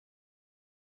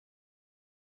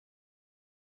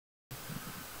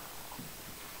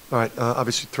All right.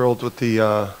 Obviously thrilled with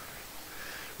the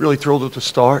really thrilled with the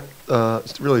start.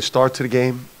 Really start to the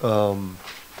game. And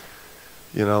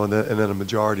then a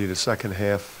majority of the second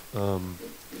half. I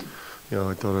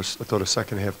thought the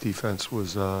second half defense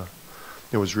was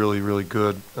it was really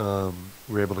good. We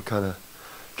were able to kind of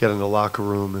get in the locker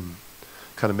room and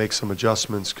kind of make some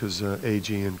adjustments because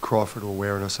AG and Crawford were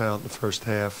wearing us out in the first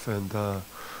half, and so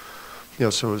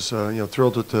it was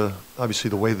thrilled with obviously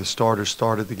the way the starters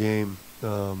started the game.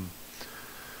 And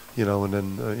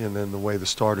then the way the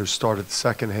starters started the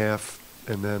second half,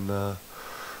 and then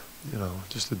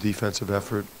just the defensive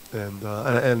effort, and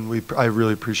I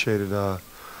really appreciated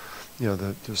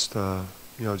just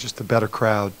the better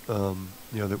crowd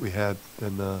that we had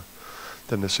than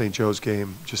the St. Joe's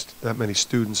game. Just that many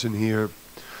students in here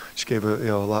just gave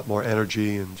a lot more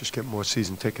energy, and just get more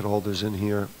season ticket holders in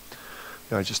here.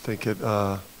 I just think it.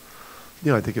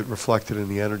 I think it reflected in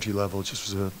the energy level. It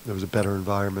just was a better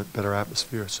environment, better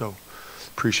atmosphere. So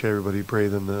appreciate everybody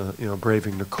braving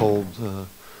the cold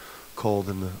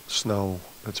and the snow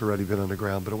that's already been on the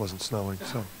ground, but it wasn't snowing.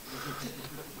 So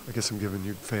I guess I'm giving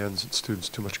you fans and students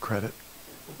too much credit.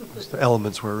 The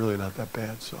elements were really not that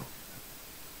bad. So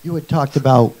you had talked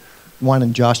about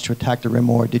wanting Josh to attack the rim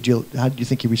more. How did you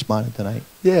think he responded tonight?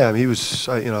 Yeah, I mean, he was.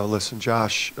 Listen,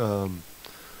 Josh.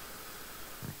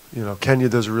 Kenya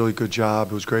does a really good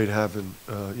job. It was great having,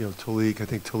 Talik. I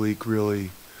think Talik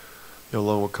really,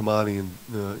 along with Kamani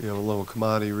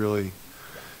really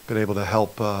been able to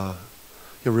help,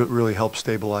 really help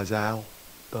stabilize Al.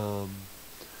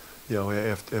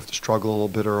 After struggling a little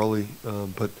bit early,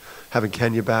 but having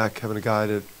Kenya back, having a guy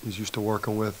that he's used to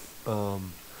working with, was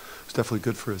definitely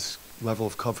good for his level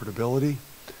of comfortability.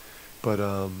 But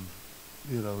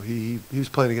he was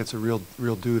playing against a real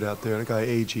dude out there. The guy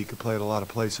AG could play at a lot of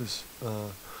places,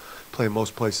 play in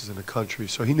most places in the country.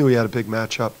 So he knew he had a big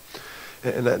matchup,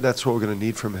 and that's what we're going to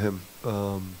need from him.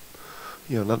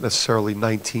 Not necessarily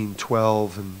 19,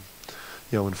 12,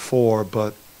 and 4,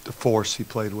 but the force he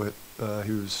played with.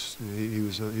 He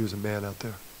was a man out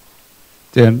there.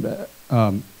 Dan,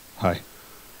 hi.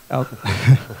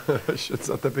 It's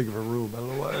not that big of a room. I don't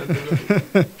know why I did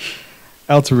that.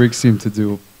 Al Tariq seemed to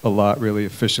do a lot really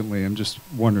efficiently. I'm just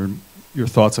wondering your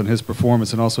thoughts on his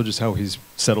performance and also just how he's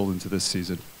settled into this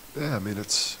season. Yeah, I mean,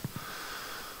 it's,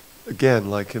 again,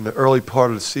 like in the early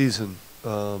part of the season,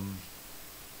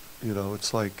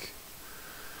 it's like,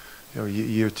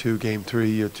 year 2, game 3,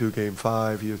 year 2, game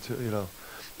 5, year 2,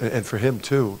 and for him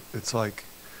too, it's like,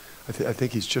 I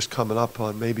think he's just coming up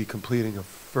on maybe completing a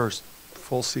first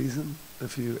full season,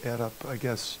 if you add up, I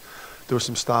guess. There were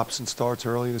some stops and starts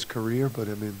early in his career, but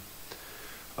I mean,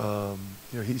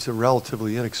 he's a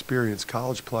relatively inexperienced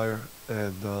college player,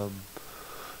 and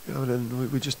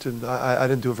then we just didn't. I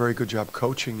didn't do a very good job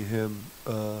coaching him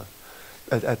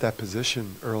at that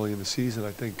position early in the season.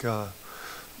 I think, I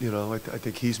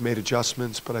think he's made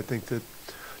adjustments, but I think that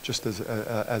just as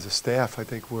a staff, I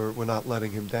think we're not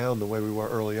letting him down the way we were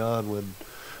early on when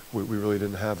we really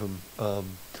didn't have him.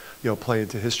 Playing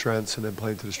to his strengths and then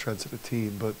playing to the strengths of the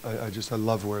team. But I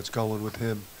love where it's going with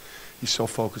him. He's so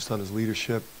focused on his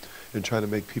leadership and trying to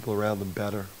make people around him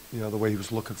better. The way he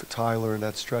was looking for Tyler in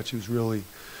that stretch, he was really,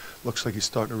 looks like he's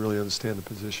starting to really understand the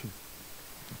position.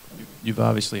 You've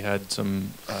obviously had some,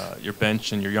 your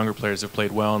bench and your younger players have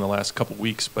played well in the last couple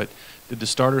weeks, but did the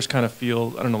starters kind of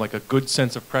feel, I don't know, like a good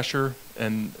sense of pressure?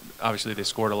 And obviously they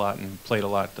scored a lot and played a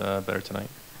lot better tonight.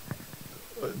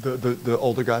 The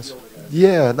older guys?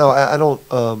 Yeah, no, I don't.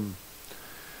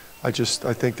 I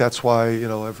think that's why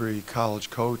every college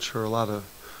coach or a lot of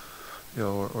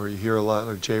or you hear a lot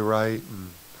of Jay Wright and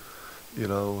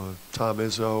Tom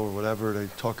Izzo or whatever, they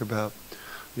talk about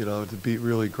to be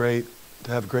really great,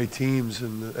 to have great teams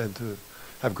and to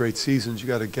have great seasons, you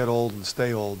got to get old and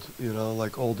stay old.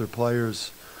 Like older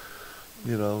players.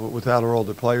 Without our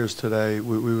older players today,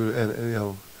 we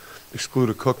would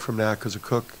exclude a Cook from that because a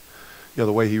Cook. The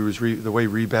way he was, the way he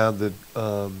rebounded,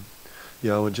 and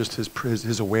just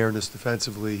his awareness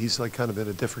defensively, he's like kind of in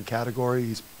a different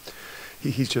category.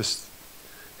 He's just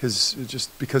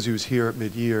because he was here at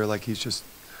mid-year, like he's just,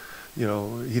 he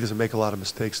doesn't make a lot of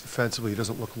mistakes defensively. He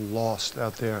doesn't look lost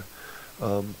out there.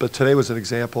 But today was an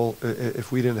example.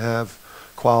 If we didn't have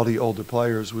quality older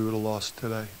players, we would have lost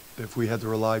today. If we had to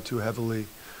rely too heavily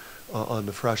on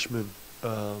the freshmen.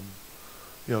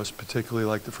 It's particularly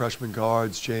like the freshman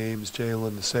guards, James,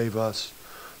 Jalen, to save us.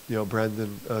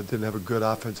 Brendan didn't have a good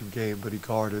offensive game, but he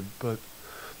guarded. But,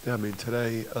 yeah, I mean,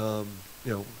 today,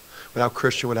 without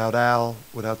Christian, without Al,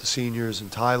 without the seniors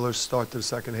and Tyler's start to the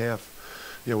second half,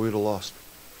 we would have lost.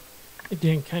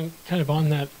 Dan, kind of on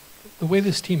that the way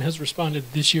this team has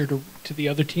responded this year to the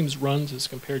other team's runs as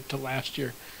compared to last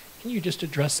year, can you just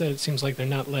address that? It seems like they're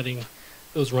not letting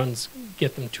those runs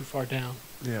get them too far down.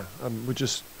 Yeah, we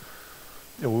just,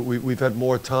 we've had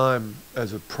more time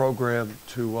as a program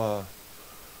to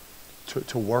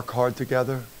work hard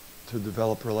together, to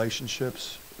develop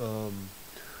relationships, to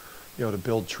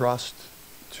build trust,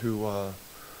 to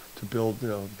build,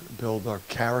 build our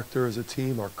character as a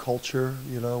team, our culture.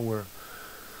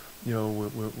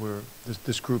 Where,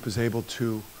 this group is able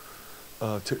to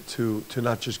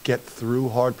not just get through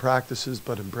hard practices,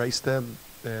 but embrace them,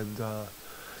 and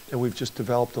we've just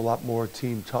developed a lot more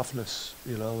team toughness,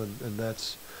 and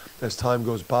that's, as time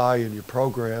goes by in your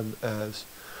program, as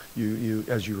you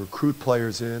recruit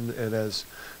players in, and as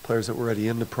players that were already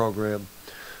in the program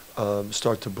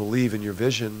start to believe in your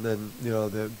vision, then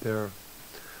you're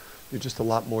just a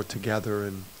lot more together,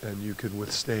 and you can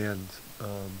withstand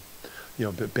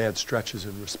bad stretches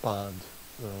and respond.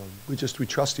 We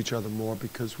trust each other more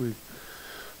because we're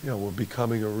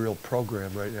becoming a real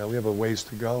program right now. We have a ways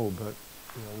to go, but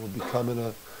we're becoming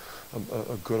a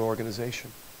good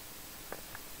organization.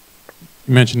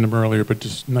 You mentioned him earlier, but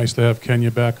just nice to have Kenya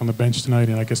back on the bench tonight,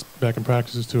 and I guess back in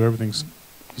practices too. He's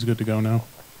good to go now.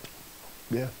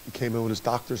 Yeah, he came in with his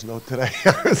doctor's note today.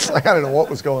 It's like, I don't know what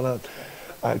was going on.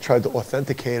 I tried to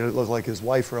authenticate it. It looked like his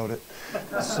wife wrote it.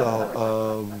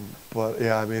 So, but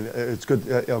yeah, I mean, it's good.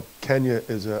 Kenya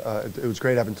it was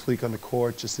great having Talik on the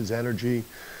court, just his energy.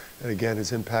 And again,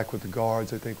 his impact with the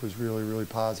guards, I think, was really, really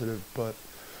positive. But,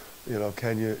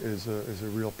 Kenya is a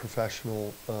real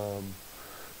professional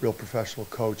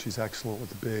coach. He's excellent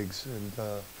with the bigs, and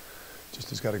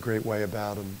just has got a great way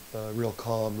about him. Real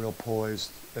calm, real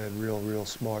poised, and real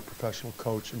smart professional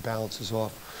coach, and balances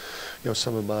off,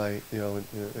 some of my,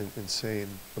 insane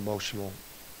emotional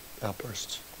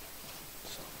outbursts.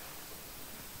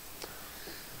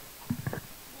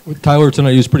 With Tyler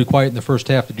tonight, he was pretty quiet in the first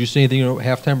half. Did you see anything at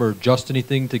halftime or adjust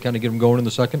anything to kind of get him going in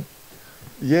the second?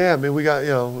 Yeah, I mean, we got,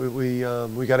 we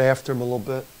got after him a little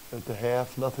bit at the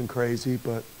half. Nothing crazy,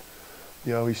 but,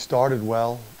 he started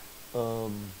well. There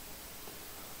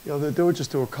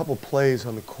were a couple plays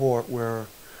on the court where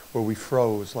we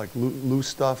froze, like loose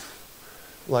stuff,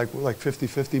 like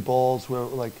 50-50 balls, where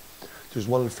like there's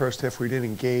one in the first half where he didn't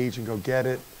engage and go get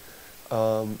it.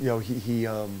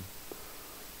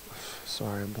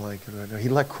 Sorry, I'm blanking right now. He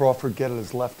let Crawford get it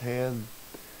his left hand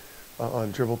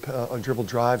on dribble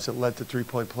drives that led to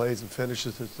 3-point plays and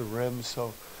finishes at the rim.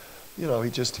 So,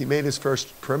 he made his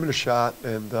first perimeter shot,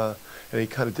 and he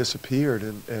kind of disappeared,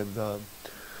 and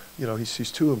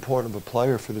he's too important of a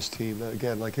player for this team.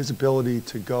 Again, like his ability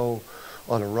to go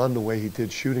on a run the way he did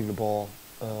shooting the ball,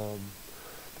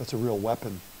 that's a real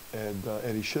weapon,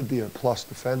 and he should be a plus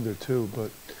defender too.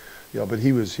 But but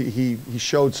he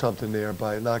showed something there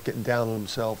by not getting down on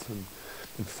himself and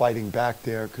fighting back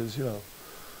there, because we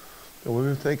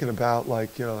were thinking about,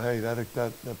 like, hey,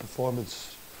 that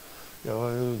performance,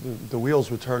 the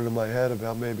wheels were turning in my head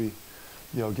about maybe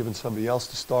giving somebody else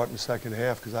to start in the second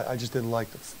half, because I just didn't like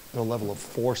the level of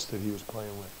force that he was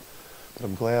playing with. But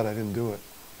I'm glad I didn't do it.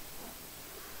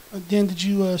 Dan, did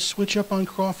you switch up on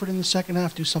Crawford in the second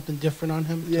half, do something different on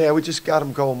him? Yeah, we just got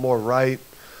him going more right.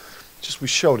 We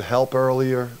showed help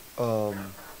earlier. We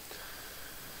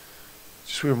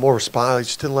were more responsive.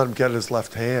 Just didn't let him get his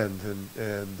left hand,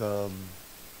 and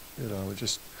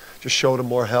just showed him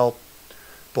more help.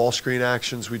 Ball screen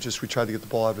actions, we tried to get the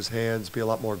ball out of his hands, be a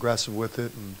lot more aggressive with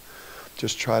it, and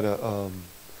just try to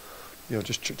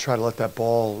try to let that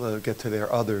ball get to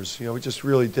their others. We just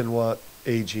really didn't want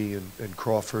AG and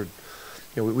Crawford.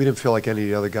 We didn't feel like any of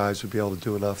the other guys would be able to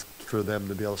do enough for them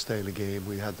to be able to stay in the game.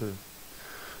 We had to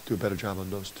do a better job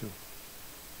on those two.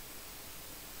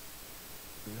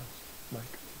 Mike?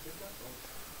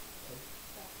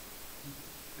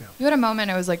 You had a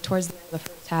moment, it was like towards the end of the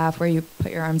first half, where you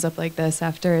put your arms up like this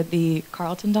after the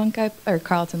Carlton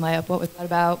Carlton layup. What was that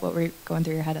about? What were you going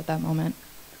through your head at that moment?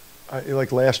 I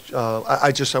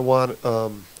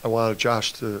wanted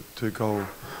Josh to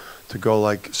go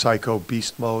like psycho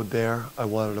beast mode there. I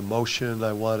wanted emotion.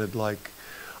 I wanted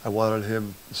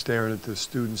him staring into the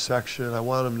student section. I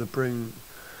wanted him to bring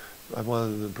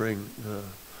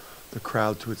the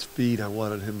crowd to its feet. I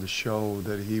wanted him to show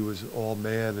that he was all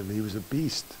man and he was a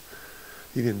beast.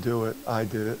 He didn't do it. I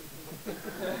did it.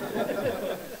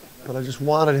 But I just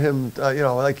wanted him,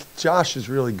 like Josh is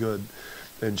really good,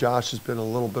 and Josh has been a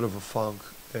little bit of a funk,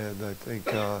 and I think,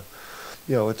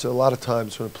 it's a lot of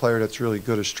times when a player that's really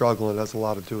good is struggling, it has a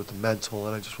lot to do with the mental,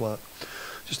 and I just want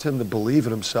him to believe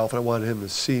in himself, and I wanted him to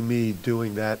see me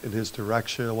doing that in his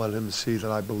direction. I wanted him to see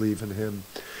that I believe in him,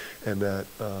 and that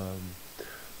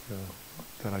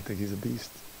that I think he's a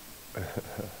beast.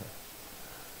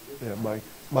 Yeah, Mike.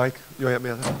 Mike, you have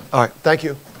me on that? All right, thank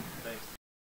you.